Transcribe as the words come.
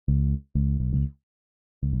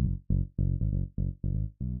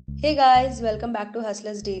Hey guys, welcome back to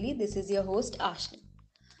Hustlers Daily. This is your host Ashna.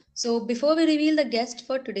 So, before we reveal the guest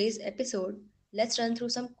for today's episode, let's run through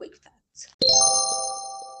some quick facts.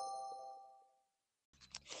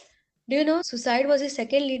 Do you know suicide was the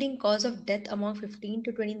second leading cause of death among 15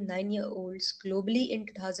 to 29-year-olds globally in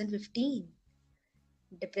 2015?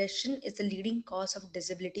 Depression is the leading cause of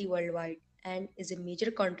disability worldwide and is a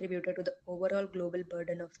major contributor to the overall global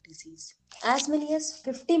burden of disease. As many as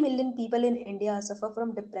 50 million people in India suffer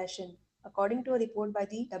from depression, according to a report by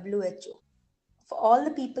the WHO. For all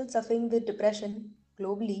the people suffering with depression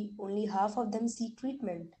globally, only half of them seek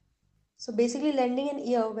treatment. So basically, lending an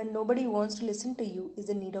ear when nobody wants to listen to you is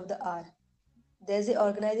the need of the hour. There's an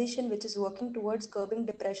organization which is working towards curbing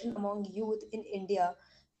depression among youth in India,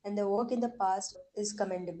 and their work in the past is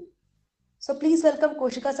commendable. So please welcome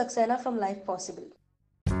Koshika Saxena from Life Possible.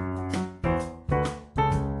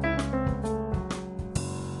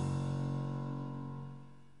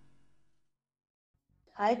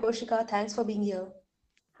 Hi Koshika, thanks for being here.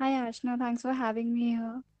 Hi Ashna, thanks for having me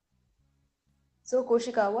here. So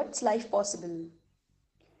Koshika, what's Life Possible?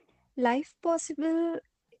 Life Possible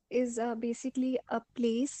is basically a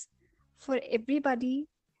place for everybody,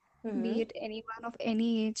 be Mm-hmm. it anyone of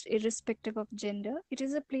any age, irrespective of gender. It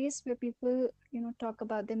is a place where people, talk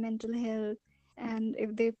about their mental health and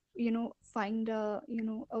if they, find a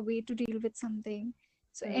way to deal with something.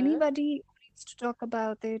 So Mm-hmm. anybody who needs to talk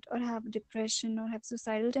about it or have depression or have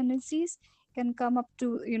suicidal tendencies can come up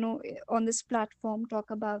to, on this platform,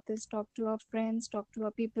 talk about this, talk to our friends, talk to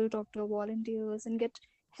our people, talk to our volunteers, and get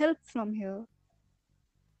help from here.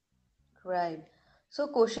 Right. So,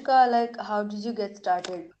 Koshika, like, how did you get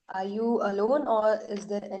started? Are you alone or is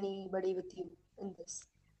there anybody with you in this?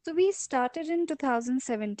 So we started in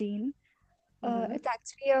 2017. Mm-hmm. It's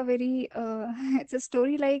actually a very it's a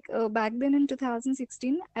story like back then in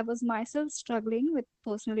 2016 I was myself struggling with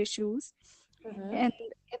personal issues Mm-hmm. and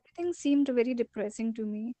everything seemed very depressing to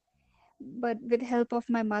me, but with help of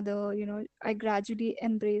my mother, I gradually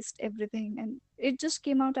embraced everything and it just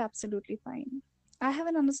came out absolutely fine. I have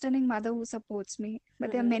an understanding mother who supports me,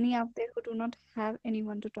 but there are Mm-hmm. many out there who do not have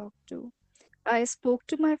anyone to talk to. I spoke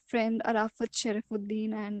to my friend Arafat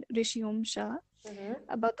Sharifuddin and Rishi Om Shah Mm-hmm.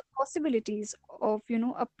 about the possibilities of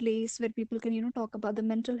a place where people can talk about the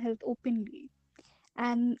mental health openly,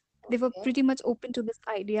 and they were Okay. pretty much open to this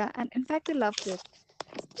idea, and in fact they loved it.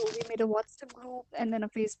 So we made a WhatsApp group and then a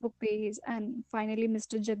Facebook page, and finally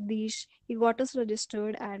Mr. Jagdish, he got us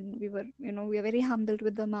registered, and we are very humbled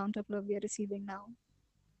with the amount of love we are receiving now.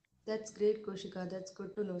 That's great, Koshika. That's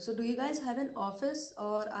good to know. So, do you guys have an office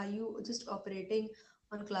or are you just operating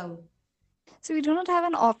on cloud? So we do not have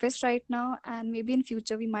an office right now, and maybe in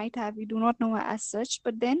future we might have. We do not know as such,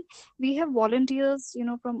 but then we have volunteers,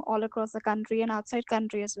 from all across the country and outside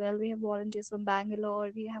country as well. We have volunteers from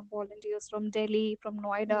Bangalore, we have volunteers from Delhi, from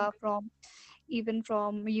Noida, from even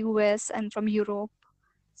from US and from Europe.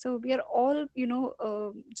 So we are all,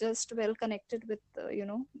 just well connected with,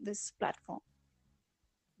 this platform.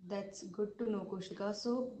 That's good to know, Koshika.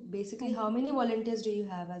 So, basically, how many volunteers do you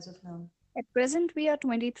have as of now? At present, we are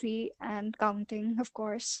 23 and counting, of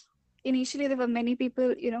course. Initially, there were many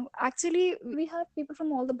people, actually, we have people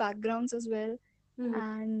from all the backgrounds as well. Mm-hmm.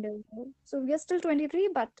 And so we are still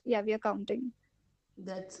 23, but yeah, we are counting.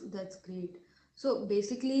 That's great. So,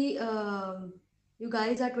 basically, you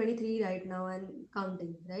guys are 23 right now and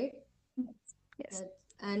counting, right? Yes, yes, That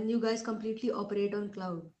and you guys completely operate on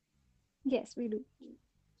cloud. yes, we do.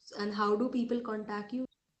 And how do people contact you?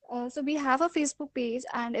 So we have a Facebook page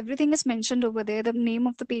and everything is mentioned over there. The name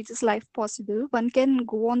of the page is Life Possible. One can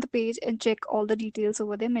go on the page and check all the details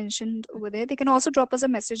over there mentioned over there. They can also drop us a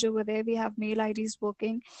message over there. We have mail IDs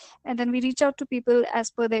working, and then we reach out to people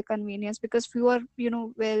as per their convenience, because few are, they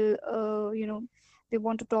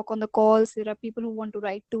want to talk on the calls. There are people who want to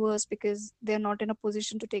write to us because they're not in a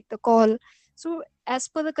position to take the call. So as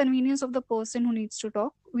per the convenience of the person who needs to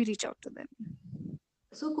talk, we reach out to them.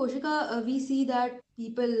 So, Koshika, we see that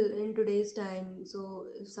people in today's time, so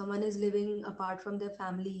if someone is living apart from their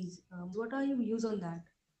families, what are your views on that?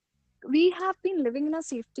 We have been living in a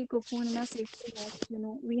safety cocoon, in a safety net.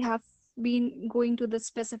 We have been going to the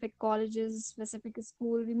specific colleges, specific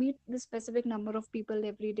school. We meet the specific number of people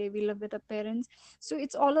every day. We live with our parents, so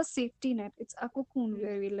it's all a safety net. It's a cocoon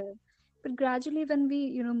where we live. But gradually, when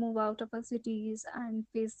we move out of our cities and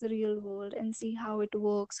face the real world and see how it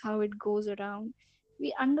works, how it goes around,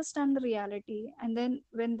 we understand the reality. And then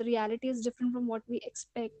when the reality is different from what we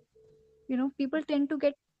expect, people tend to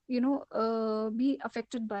get, be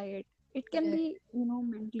affected by it. It can Right, be,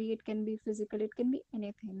 mentally, it can be physical, it can be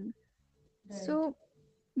anything. right. So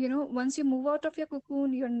Once you move out of your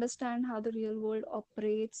cocoon, you understand how the real world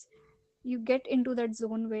operates. You get into that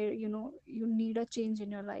zone where you need a change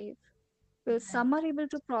in your life. Well, Right. some are able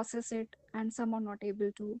to process it and some are not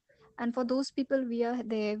able to, and for those people, we are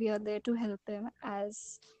there to help them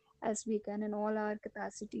as we can in all our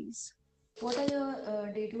capacities. What are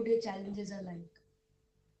your day-to-day challenges are like?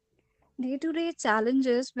 Day to day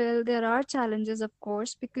challenges, well, there are challenges, of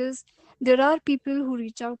course, because there are people who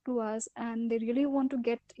reach out to us and they really want to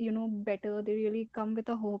get better. They really come with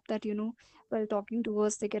a hope that while talking to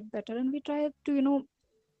us they get better, and we try to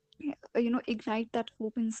ignite that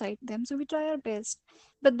hope inside them, so we try our best.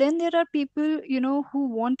 But then there are people who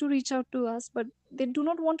want to reach out to us, but they do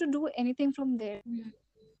not want to do anything from there.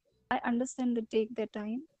 I understand they take their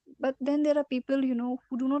time, but then there are people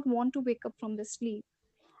who do not want to wake up from the sleep.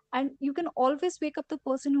 And you can always wake up the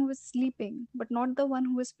person who is sleeping, but not the one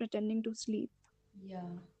who is pretending to sleep. Yeah,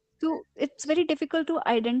 So it's very difficult to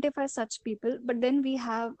identify such people. But then we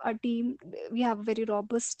have a team, we have a very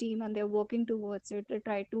robust team, and they're working towards it. They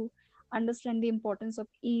try to understand the importance of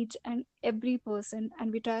each and every person,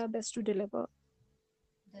 and we try our best to deliver.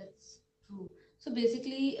 that's true. So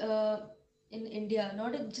basically, in India,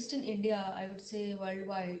 not just in India, I would say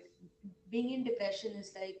worldwide, being in depression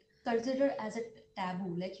is like considered as a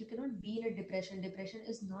taboo. Like you cannot be in a depression. Depression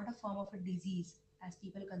is not a form of a disease as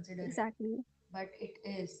people consider it, Exactly. but it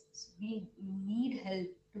is. We need help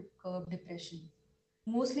to curb depression.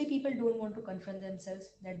 Mostly people don't want to confront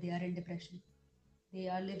themselves that they are in depression. They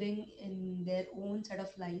are living in their own set of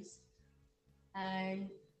lies, and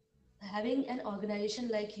having an organization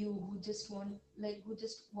like you who just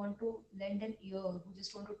want to lend an ear, who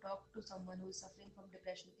just want to talk to someone who is suffering from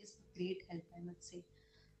depression is great help, I must say.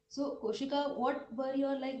 So Koshika, what were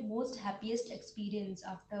your like most happiest experience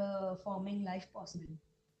after forming Life Possible?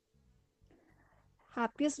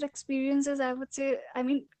 Happiest experiences, I would say, I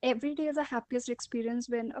mean, every day is a happiest experience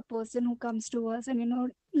when a person who comes to us and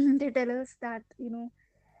they tell us that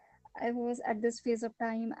I was at this phase of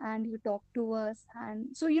time and you talk to us.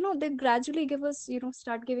 And so, they gradually give us,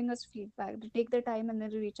 start giving us feedback. They take their time and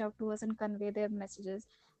then reach out to us and convey their messages.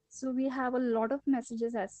 So we have a lot of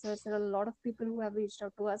messages as such. There are a lot of people who have reached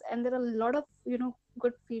out to us, and there are a lot of,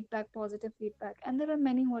 good feedback, positive feedback. And there are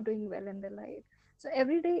many who are doing well in their life. So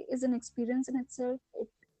every day is an experience in itself.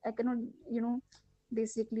 I cannot,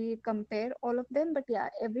 basically compare all of them. But yeah,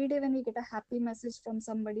 every day when we get a happy message from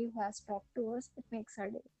somebody who has talked to us, it makes our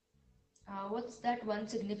day. What's that one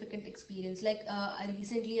significant experience? Like I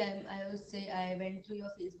recently, I would say I went through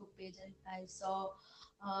your Facebook page and I saw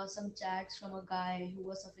some chats from a guy who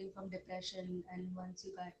was suffering from depression. And once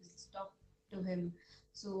you guys talked to him,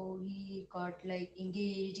 so he got like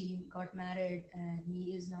engaged, he got married, and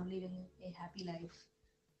he is now living a happy life.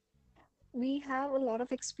 We have a lot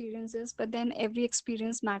of experiences, but then every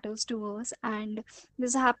experience matters to us. And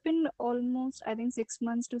this happened almost, I think, 6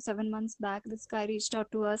 months to 7 months back. This guy reached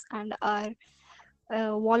out to us, and our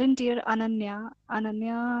volunteer Ananya,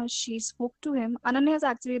 she spoke to him. Ananya is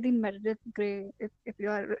actually the Meredith Grey. If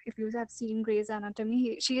you have seen Grey's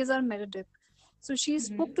Anatomy, she is our Meredith. So she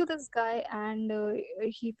spoke Mm-hmm. to this guy, and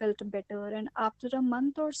he felt better. And after a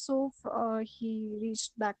month or so, he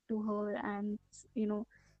reached back to her, and you know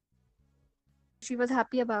she was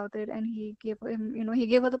happy about it, and he gave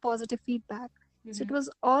her the positive feedback. So it Mm-hmm. was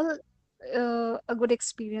all a good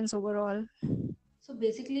experience overall. So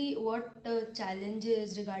basically, what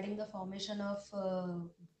challenges regarding the formation of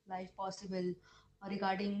Life Possible, or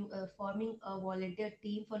regarding forming a volunteer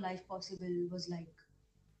team for Life Possible was like?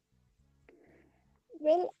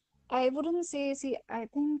 Well, I wouldn't say, see, I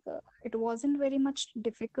think it wasn't very much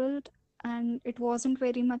difficult, and it wasn't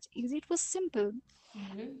very much easy. It was simple.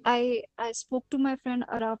 Mm-hmm. I spoke to my friend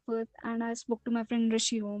Arafat, and I spoke to my friend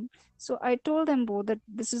Rishi Home. So I told them both that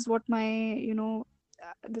this is what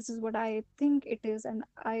this is what I think it is, and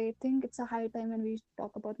I think it's a high time when we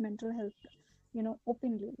talk about mental health,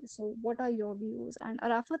 openly. So what are your views? And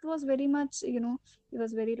Arafat was very much, he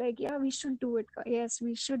was very like, yeah, we should do it. Yes,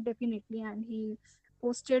 we should definitely. And he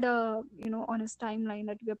posted on his timeline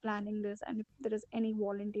that we are planning this, and if there is any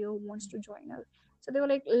volunteer who wants to join us. So there were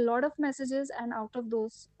like a lot of messages, and out of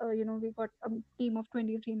those, we got a team of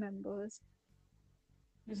 23 members.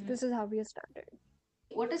 So Mm-hmm. this is how we started.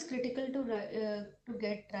 What is critical to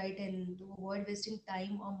get right and to avoid wasting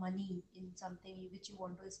time or money in something which you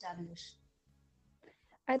want to establish?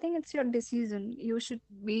 I think it's your decision. You should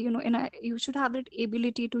be, you should have that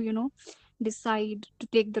ability to, decide to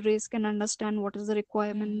take the risk and understand what is the Hmm.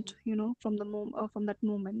 requirement, from that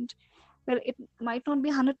moment. Well, it might not be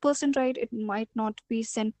 100% right. It might not be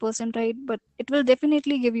 100% right, but it will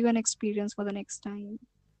definitely give you an experience for the next time.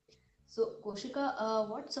 So, Koshika,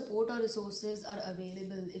 what support or resources are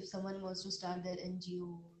available if someone wants to start their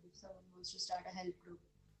NGO, if someone wants to start a help group?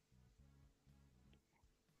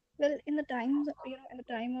 Well, in the times, in the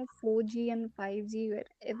time of 4G and 5G, where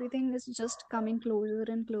everything is just coming closer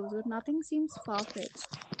and closer, nothing seems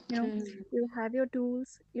far-fetched. You know, Hmm. you have your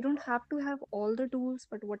tools. You don't have to have all the tools,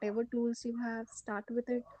 but whatever tools you have, start with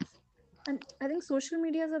it. And I think social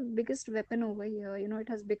media is the biggest weapon over here. It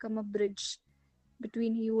has become a bridge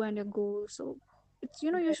between you and your goal. So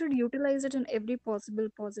you should utilize it in every possible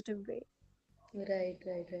positive way. Right,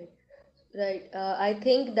 right, right, right. I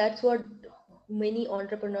think that's what many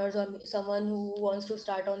entrepreneurs or someone who wants to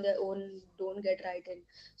start on their own don't get right in.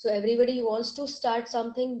 So everybody wants to start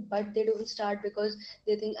something, but they don't start because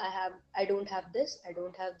they think I don't have this, I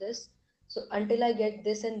don't have this. So until I get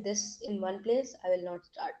this and this in one place, I will not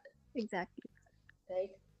start. Exactly.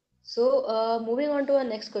 Right. So moving on to our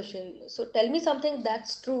next question. So tell me something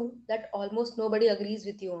that's true that almost nobody agrees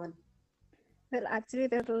with you on. Well, actually,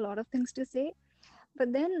 there are a lot of things to say,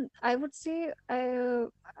 but then I would say I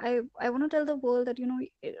want to tell the world that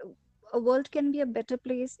a world can be a better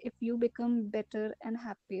place if you become better and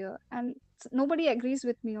happier. And nobody agrees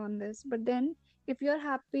with me on this, but then if you're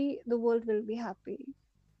happy, the world will be happy.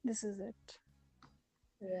 This is it.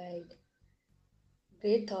 Right.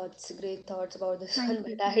 Great thoughts about this Thank one.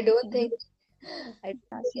 you. But Thank you so much. I don't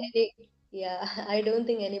think Exactly. yeah, I don't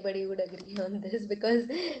think anybody would agree on this because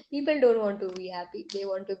people don't want to be happy. They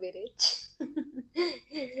want to be rich.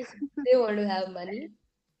 They want to have money.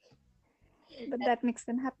 But that makes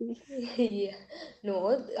them happy. Yeah.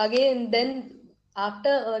 No, again, then after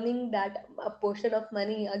earning that a portion of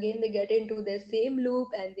money, again they get into the same loop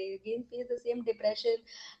and they again face the same depression.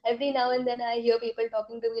 Every now and then I hear people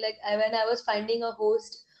talking to me like when I was finding a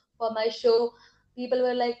host for my show, people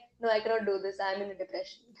were like, "No, I cannot do this. I'm in a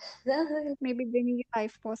depression." Maybe bringing your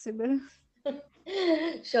life possible.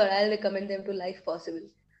 Sure, I'll recommend them to Life Possible.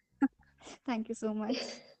 Thank you so much.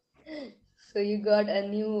 So you got a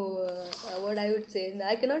new what I would say.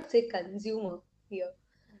 I cannot say consumer here.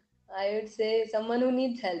 I would say someone who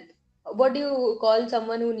needs help. What do you call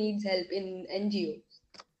someone who needs help in NGO?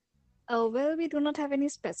 Well, we do not have any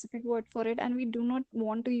specific word for it, and we do not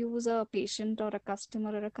want to use a patient or a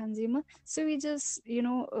customer or a consumer. So we just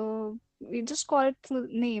call it through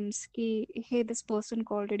names. Ki, hey, this person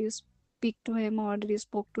called. Did you speak to him or did you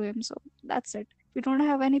spoke to him? So that's it. We don't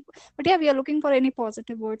have any, but yeah, we are looking for any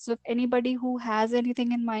positive words. So if anybody who has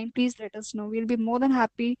anything in mind, please let us know. We'll be more than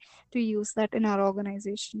happy to use that in our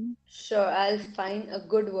organization. Sure, I'll find a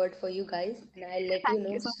good word for you guys and I'll let you Thank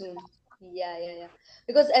know you so soon. Yeah, yeah, yeah.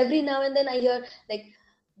 Because every now and then I hear like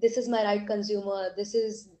this is my right consumer, this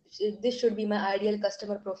should be my ideal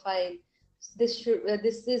customer profile. This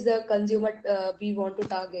is the consumer we want to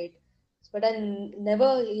target. But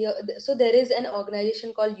never hear so there is an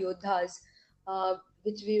organization called Yodhas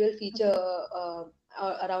which we will much. feature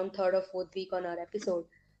around third or fourth week on our episode.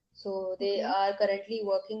 So they Okay. are currently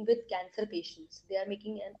working with cancer patients. They are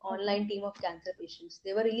making an Okay. online team of cancer patients.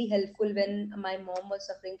 They were really helpful when my mom was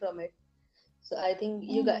suffering from it. So I think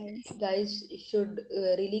Oh, nice. guys should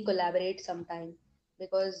really collaborate sometime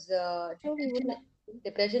because Sure, we would love to.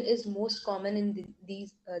 depression is most common in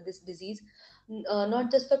these this disease.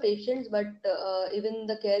 Not just for patients, but even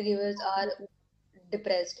the caregivers are Absolutely.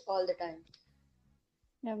 depressed all the time.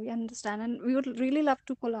 Yeah, we understand, and we would really love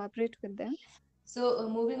to collaborate with them. So,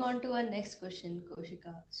 moving on to our next question,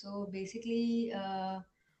 Koshika. So, basically,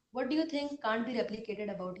 what do you think can't be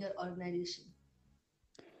replicated about your organization?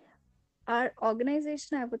 Our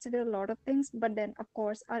organization, I would say there are a lot of things, but then, of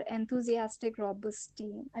course, our enthusiastic, robust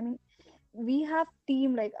team. I mean, we have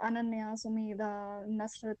team like Ananya, Sumedha,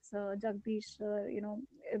 Nasrat, sir, Jagdish, sir,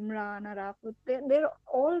 Imran, Arafat. They're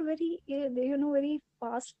all very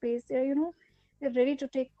fast paced. They're ready to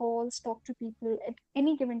take calls, talk to people at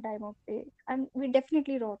any given time of day, and we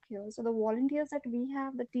definitely rock here. So the volunteers that we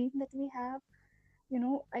have, the team that we have,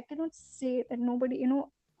 I cannot say that nobody,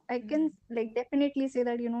 I can Mhm. like definitely say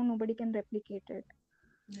that nobody can replicate it.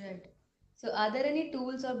 Right. So, are there any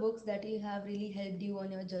tools or books that you have really helped you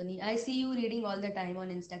on your journey? I see you reading all the time on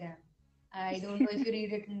Instagram. I don't know if you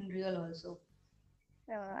read it in real also.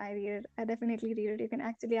 I read it. I definitely read it. You can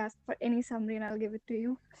actually ask for any summary and I'll give it to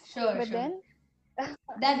you. Sure, But sure. then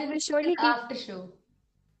That we will we do in surely the keep. after show.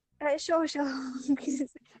 Sure, sure. Please,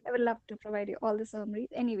 I would love to provide you all the summaries.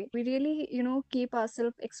 Anyway, we really, keep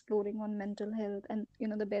ourselves exploring on mental health and,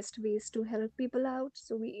 the best ways to help people out.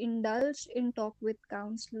 So we indulge in talk with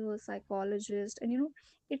counselors, psychologists, and,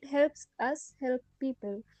 it helps us help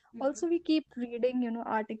people. Mhm. Also, we keep reading,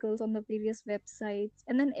 articles on the various websites,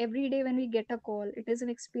 and then every day when we get a call, it is an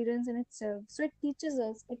experience in itself. So it teaches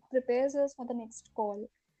us, it prepares us for the next call.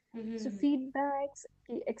 So Mhm. feedbacks,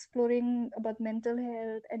 exploring about mental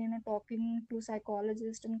health, and talking to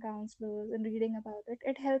psychologists and counselors and reading about it,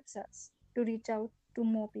 it helps us to reach out to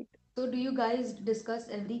more people. So, do you guys discuss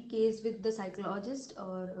every case with the psychologist,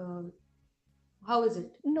 or how is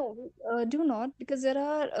it? No, do not, because there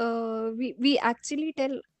are we actually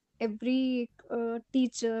tell every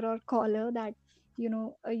teacher or caller that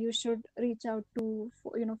you should reach out to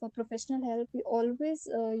for professional help. We always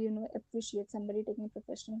appreciate somebody taking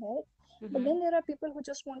professional help, but Mm-hmm. then there are people who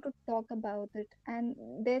just want to talk about it, and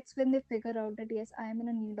that's when they figure out that yes, I am in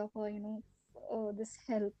a need of a this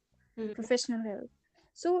help, Mm-hmm. professional help.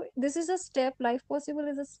 So this is a step. Life Possible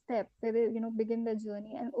is a step where they begin their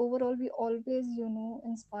journey, and overall we always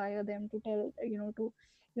inspire them to tell to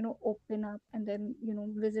open up, and then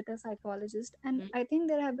visit a psychologist. And I think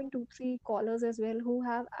there have been 2 3 callers as well who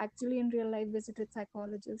have actually in real life visited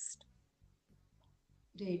psychologists.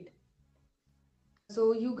 Great.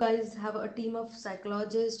 So you guys have a team of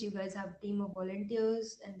psychologists, you guys have a team of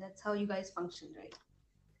volunteers, and that's how you guys function, right?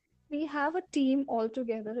 We have a team all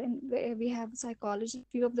together, and where we have psychologists.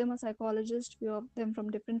 Few of them are psychologists, few of them from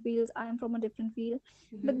different fields. I am from a different field,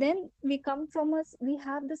 but Mm-hmm. then we come from us. We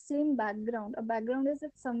have the same background. A background is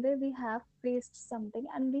that somewhere we have faced something,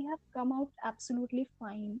 and we have come out absolutely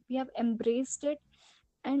fine. We have embraced it,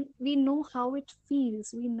 and we know how it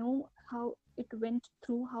feels. We know how it went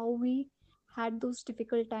through, how we had those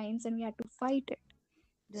difficult times, and we had to fight it.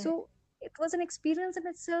 Right. So it was an experience in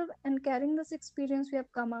itself, and carrying this experience, we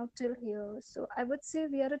have come out till here. So I would say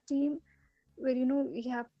we are a team where we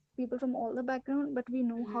have people from all the background, but we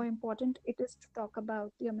know how Mm-hmm. important it is to talk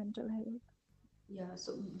about your mental health. Yeah,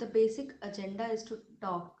 so the basic agenda is to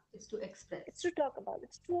talk, is to It's express. to talk about.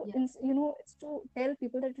 It's to Yeah. it's to tell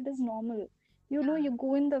people that it is normal. You Yeah.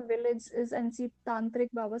 go in the villages and see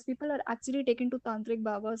tantric babas. People are actually taken to tantric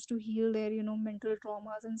babas to heal their mental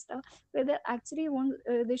traumas and stuff. Where they actually want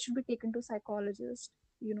they should be taken to psychologists.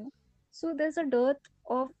 You know, so there's a dearth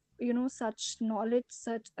of such knowledge,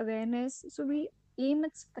 such awareness. So we aim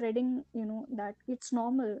at spreading that it's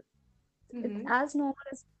normal. It's Mm-hmm. as normal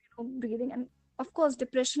as breathing. And of course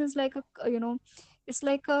depression is like a it's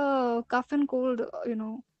like a cough and cold,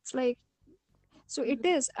 it's like, so it Mm-hmm.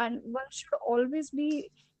 is. And one should always be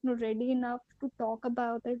ready enough to talk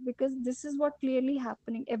about it, because this is what clearly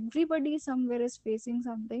happening. Everybody somewhere is facing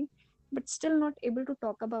something, but still not able to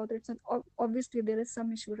talk about it. So obviously there is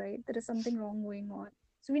some issue, right? There is something wrong going on,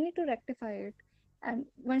 so we need to rectify it, and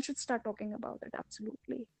one should start talking about it.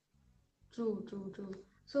 Absolutely. True, true, true.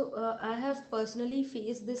 So I have personally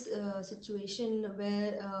faced this situation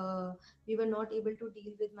where we were not able to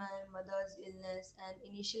deal with my mother's illness, and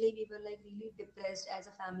initially we were like really depressed as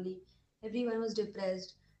a family. Everyone was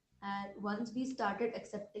depressed, and once we started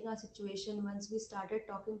accepting our situation, once we started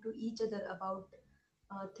talking to each other about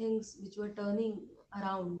things which were turning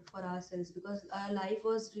around for ourselves, because our life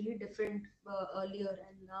was really different earlier,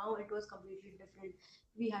 and now it was completely different.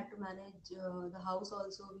 We had to manage the house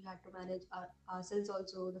also, we had to manage ourselves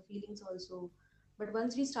also, the feelings also. But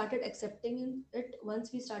once we started accepting it,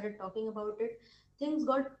 once we started talking about it, things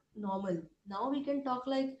got normal. Now we can talk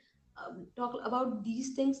like talk about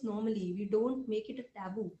these things normally. We don't make it a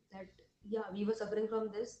taboo that yeah, we were suffering from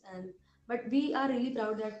this. And but we are really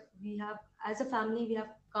proud that we have, as a family, we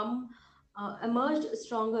have come emerged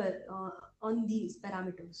stronger on these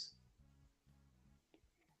parameters.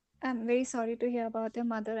 I'm very sorry to hear about your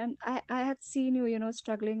mother, and I had seen you,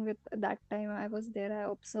 struggling with that time. I was there, I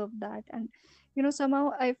observed that, and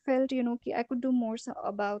somehow I felt, I could do more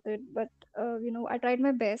about it, but I tried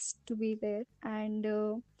my best to be there, and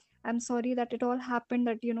I'm sorry that it all happened.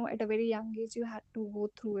 That at a very young age you had to go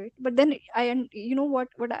through it, but then and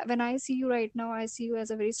when I see you right now, I see you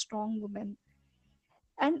as a very strong woman.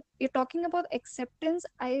 And you're talking about acceptance.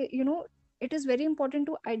 It is very important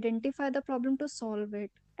to identify the problem to solve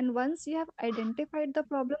it, and once you have identified the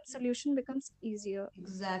problem, solution becomes easier,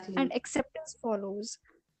 Exactly. and acceptance follows.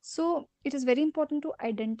 So it is very important to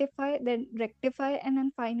identify, then rectify, and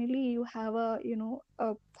then finally you have a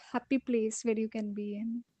happy place where you can be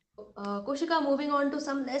in. Koshika, moving on to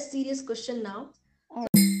some less serious question now. Or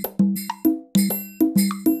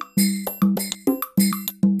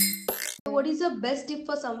So what is your best tip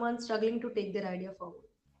for someone struggling to take their idea forward?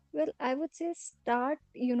 well, I would say start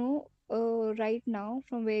right now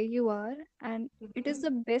from where you are, and it is Mhm.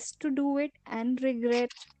 the best to do it and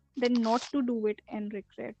regret than not to do it and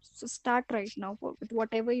regret. So start right now with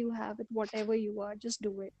whatever you have, with whatever you are, just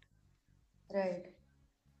do it. Right.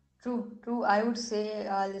 True, true. I would say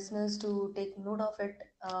listeners to take note of it.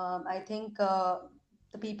 I think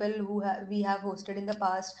the people we have hosted in the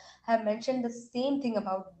past have mentioned the same thing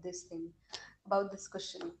about this thing, about this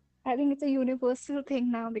question. I think it's a universal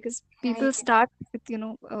thing now because people I, start with,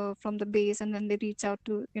 from the base and then they reach out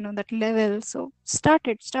to, that level. So start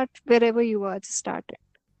it, start wherever you are, just start it.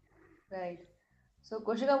 right. So,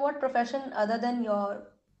 Koshika, what profession other than your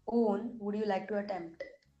own would you like to attempt?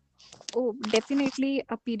 Oh, definitely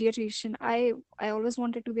a pediatrician. I always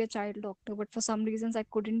wanted to be a child doctor, but for some reasons I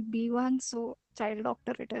couldn't be one. So child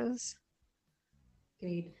doctor it is.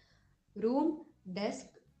 Great. Room, desk,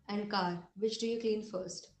 and car. Which do you clean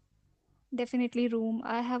first? Definitely room.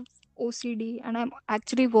 I have OCD and I'm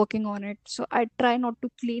actually working on it. So I try not to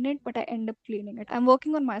clean it, but I end up cleaning it. I'm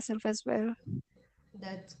working on myself as well.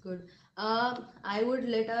 That's good. I would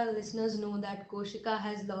let our listeners know that Koshika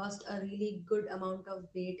has lost a really good amount of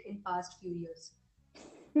weight in past few years.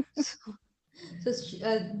 So,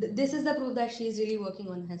 this is the proof that she is really working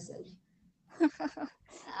on herself. Well,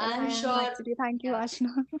 I I'm am sure. actually. Thank you, Yeah,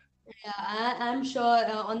 Ashna. yeah. I'm sure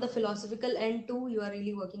on the philosophical end too, you are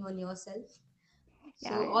really working on yourself. Yeah,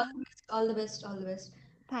 So yeah. all the best, all the best, all the best.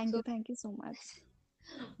 So Thank you so much.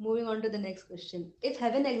 moving on to the next question. If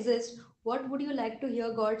heaven exists, what would you like to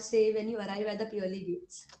hear God say when you arrive at the pearly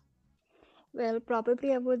gates? Well,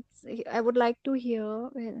 probably I would like to hear,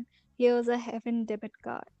 well, here's a heaven debit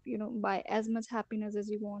card, buy as much happiness as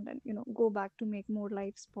you want and, go back to make more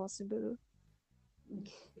lives possible.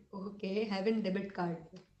 Okay, heaven debit card.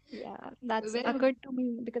 Yeah, that's Where would occurred to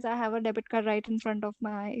me because I have a debit card right in front of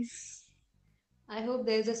my eyes. I hope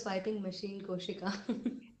there's a swiping machine, Koshika.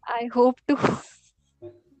 I hope to.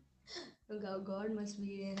 God must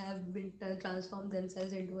be have been transformed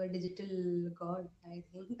themselves into a digital god, I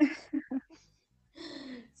think.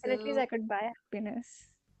 But at least So I could buy happiness.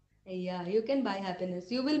 yeah, you can buy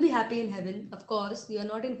happiness. You will be happy in heaven, of course. You are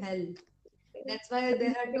not in hell. That's why But there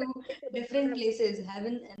maybe are when two I reach the debit different card, places,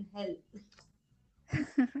 heaven and hell.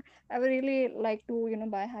 I would really like to,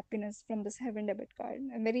 buy happiness from this heaven debit card.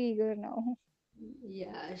 I'm very eager now.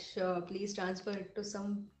 Yeah, sure. Please transfer it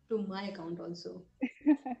to my account also.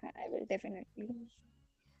 I will definitely.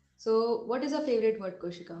 So, what is your favorite word,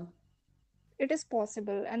 Koshika? It is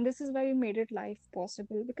possible, and this is why we made it life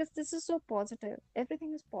possible because this is so positive.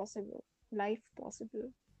 Everything is possible. Life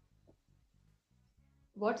possible.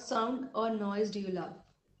 What sound or noise do you love?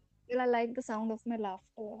 Well, I like the sound of my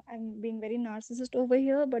laughter. I'm being very narcissist over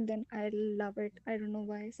here, but then I love it. I don't know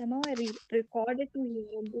why. Somehow I record it to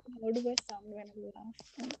hear how do I sound when I laugh.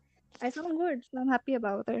 And I sound good, so I'm happy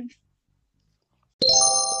about it.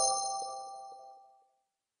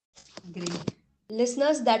 Great.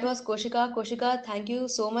 Listeners, that was Koshika. Koshika, thank you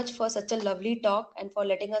so much for such a lovely talk and for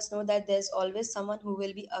letting us know that there's always someone who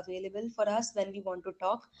will be available for us when we want to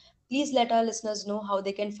talk. Please let our listeners know how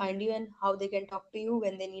they can find you and how they can talk to you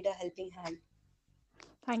when they need a helping hand.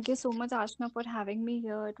 Thank you so much, Ashna, for having me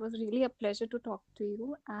here. It was really a pleasure to talk to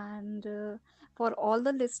you. And for all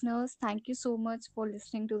the listeners, thank you so much for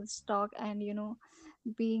listening to this talk and,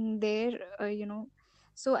 being there,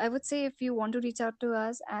 So I would say if you want to reach out to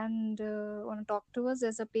us and want to talk to us,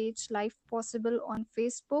 there's a page Life Possible on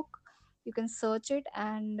Facebook. You can search it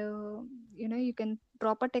and, you can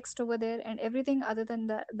drop a text over there and everything other than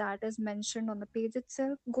that is mentioned on the page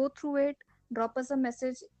itself. Go through it, drop us a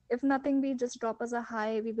message. If nothing, we just drop us a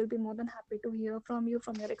hi. We will be more than happy to hear from you,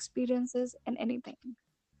 from your experiences and anything.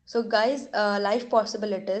 So, guys, Life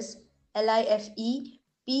Possible it is LifePossible.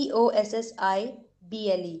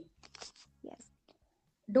 Yes.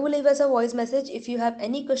 Do leave us a voice message if you have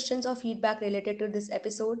any questions or feedback related to this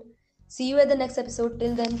episode. See you at the next episode.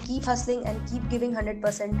 Till then, keep hustling and keep giving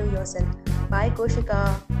 100% to yourself. Bye,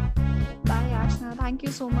 Koshika. Bye, Ashna. Thank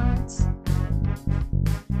you so much.